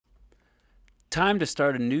Time to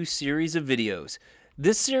start a new series of videos.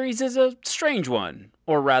 This series is a strange one,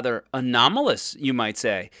 or rather anomalous, you might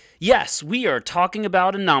say. Yes, we are talking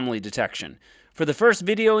about anomaly detection. For the first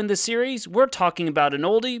video in this series, we're talking about an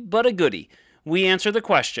oldie but a goodie. We answer the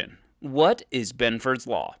question, what is Benford's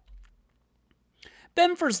law?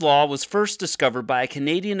 Benford's law was first discovered by a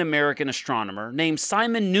Canadian-American astronomer named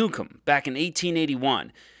Simon Newcomb back in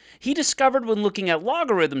 1881. He discovered when looking at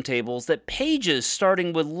logarithm tables that pages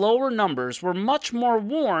starting with lower numbers were much more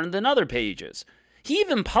worn than other pages. He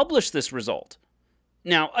even published this result.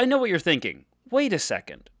 Now, I know what you're thinking. Wait a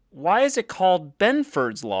second. Why is it called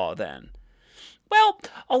Benford's law then? Well,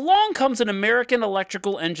 along comes an American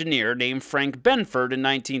electrical engineer named Frank Benford in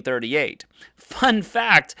 1938. Fun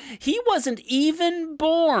fact, he wasn't even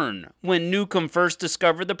born when Newcomb first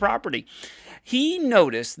discovered the property. He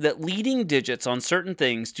noticed that leading digits on certain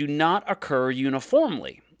things do not occur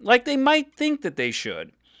uniformly, like they might think that they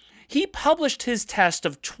should. He published his test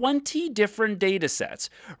of 20 different data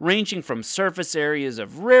sets, ranging from surface areas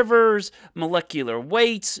of rivers, molecular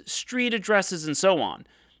weights, street addresses, and so on.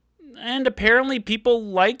 And apparently people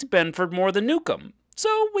liked Benford more than Newcomb,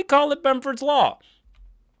 so we call it Benford's law.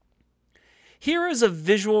 Here is a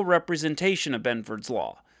visual representation of Benford's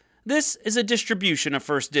law. This is a distribution of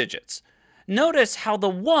first digits. Notice how the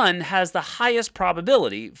 1 has the highest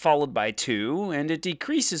probability, followed by 2, and it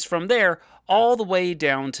decreases from there all the way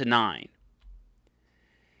down to 9.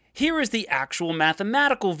 Here is the actual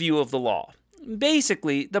mathematical view of the law.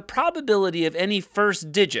 Basically, the probability of any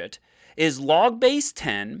first digit is log base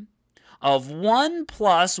 10 of 1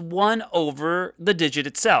 plus 1 over the digit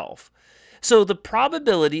itself. So the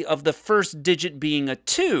probability of the first digit being a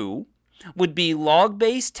 2 would be log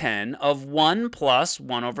base 10 of 1 plus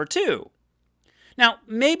 1 over 2. Now,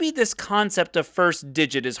 maybe this concept of first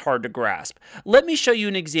digit is hard to grasp. Let me show you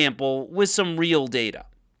an example with some real data.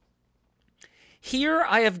 Here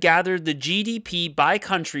I have gathered the GDP by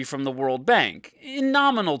country from the World Bank, in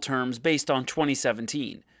nominal terms based on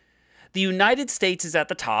 2017. The United States is at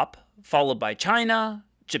the top, followed by China,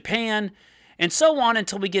 Japan, and so on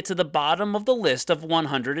until we get to the bottom of the list of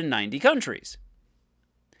 190 countries.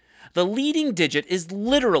 The leading digit is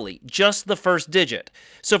literally just the first digit,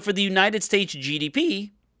 so for the United States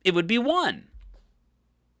GDP, it would be 1.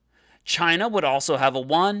 China would also have a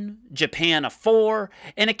 1, Japan a 4,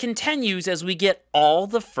 and it continues as we get all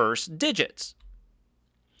the first digits.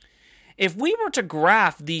 If we were to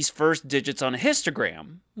graph these first digits on a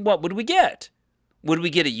histogram, what would we get? Would we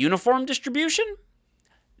get a uniform distribution?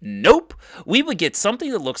 Nope, we would get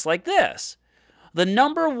something that looks like this. The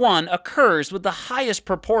number 1 occurs with the highest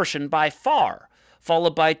proportion by far,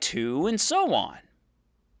 followed by 2 and so on.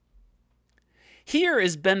 Here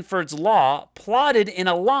is Benford's law plotted in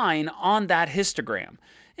a line on that histogram.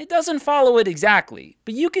 It doesn't follow it exactly,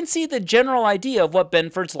 but you can see the general idea of what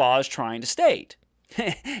Benford's law is trying to state.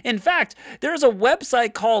 In fact, there's a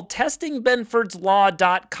website called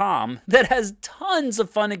testingbenfordslaw.com that has tons of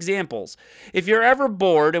fun examples. If you're ever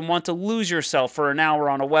bored and want to lose yourself for an hour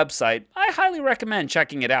on a website, I highly recommend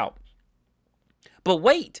checking it out. But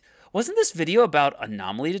wait, wasn't this video about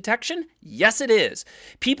anomaly detection? Yes, it is.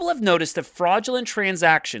 People have noticed that fraudulent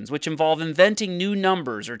transactions, which involve inventing new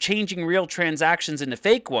numbers or changing real transactions into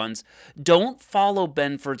fake ones, don't follow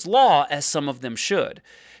Benford's law as some of them should.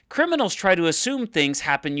 Criminals try to assume things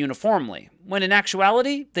happen uniformly, when in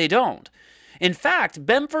actuality, they don't. In fact,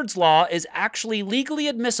 Benford's law is actually legally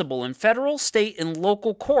admissible in federal, state, and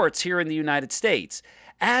local courts here in the United States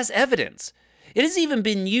as evidence. It has even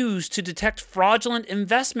been used to detect fraudulent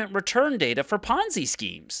investment return data for Ponzi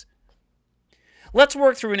schemes. Let's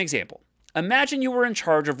work through an example. Imagine you were in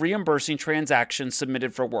charge of reimbursing transactions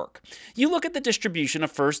submitted for work. You look at the distribution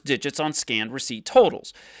of first digits on scanned receipt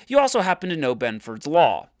totals. You also happen to know Benford's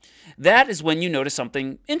law. That is when you notice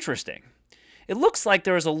something interesting. It looks like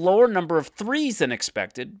there is a lower number of 3s than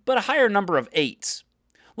expected, but a higher number of 8s.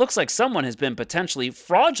 Looks like someone has been potentially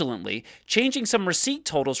fraudulently changing some receipt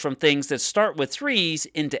totals from things that start with 3s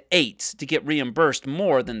into 8s to get reimbursed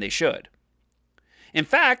more than they should. In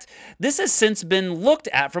fact, this has since been looked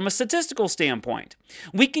at from a statistical standpoint.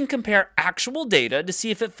 We can compare actual data to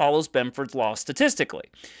see if it follows Benford's law statistically.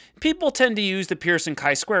 People tend to use the Pearson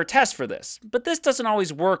chi-square test for this, but this doesn't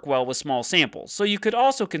always work well with small samples, so you could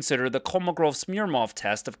also consider the Kolmogorov-Smirnov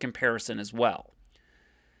test of comparison as well.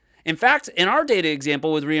 In fact, in our data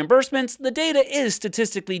example with reimbursements, the data is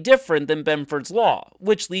statistically different than Benford's law,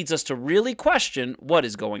 which leads us to really question what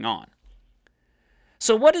is going on.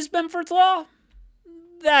 So what is Benford's law?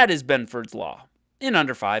 That is Benford's law, in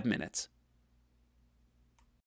under 5 minutes.